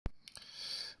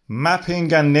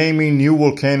mapping and naming new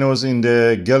volcanoes in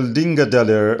the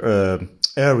Geldingadalir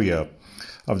area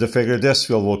of the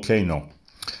Fagradalsfjall volcano.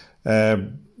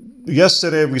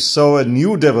 Yesterday we saw a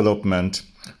new development.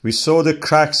 We saw the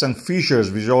cracks and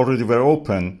fissures which already were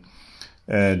open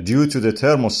due to the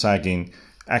thermal sagging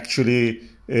actually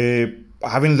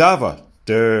having lava.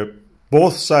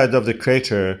 Both sides of the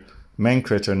crater, main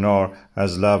crater now,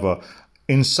 has lava.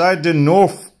 Inside the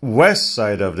northwest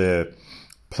side of the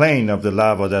plain of the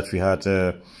lava that we had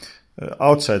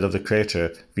outside of the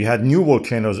crater, we had new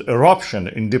volcanoes eruption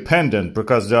independent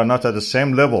because they are not at the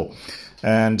same level,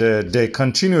 and they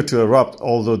continue to erupt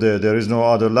although there is no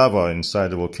other lava inside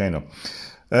the volcano.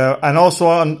 And also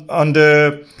on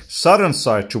the southern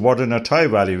side toward the Natai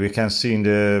Valley, we can see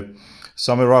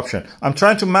some eruption. I'm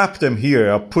trying to map them here.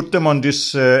 I'll put them on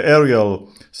this aerial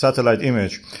satellite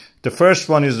image. The first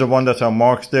one is the one that I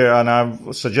marked there, and I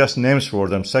suggest names for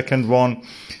them. Second one,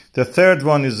 the third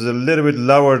one is a little bit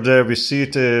lower there. We see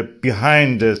it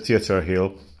behind the Theatre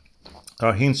Hill.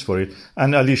 Hints for it,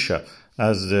 and Alicia,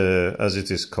 as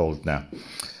it is called now.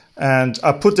 And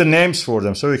I put the names for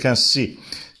them so you can see.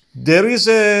 There is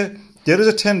a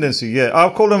tendency. Yeah, I'll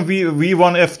call them V1,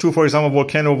 F2, for example,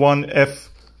 Volcano 1, F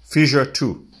fissure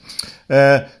 2.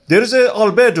 There is a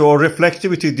albedo or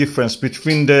reflectivity difference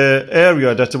between the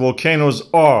area that the volcanoes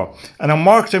are, and I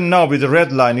marked them now with the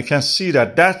red line. You can see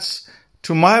that that's,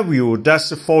 to my view, that's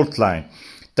the fault line.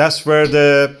 That's where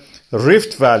the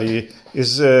Rift Valley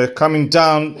is coming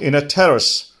down in a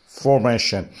terrace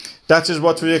formation. That is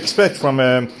what we expect from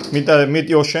a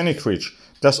mid-oceanic ridge.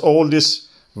 That's all these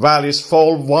valleys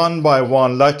fall one by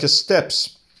one like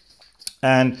steps.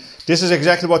 And this is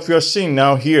exactly what we are seeing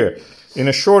now here. In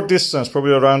a short distance,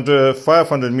 probably around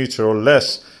 500 meters or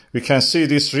less, we can see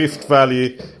this Rift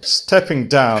Valley stepping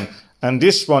down. And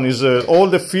this one is all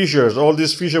the fissures, all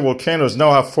these fissure volcanoes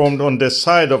now have formed on the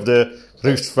side of the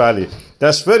Rift Valley.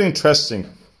 That's very interesting.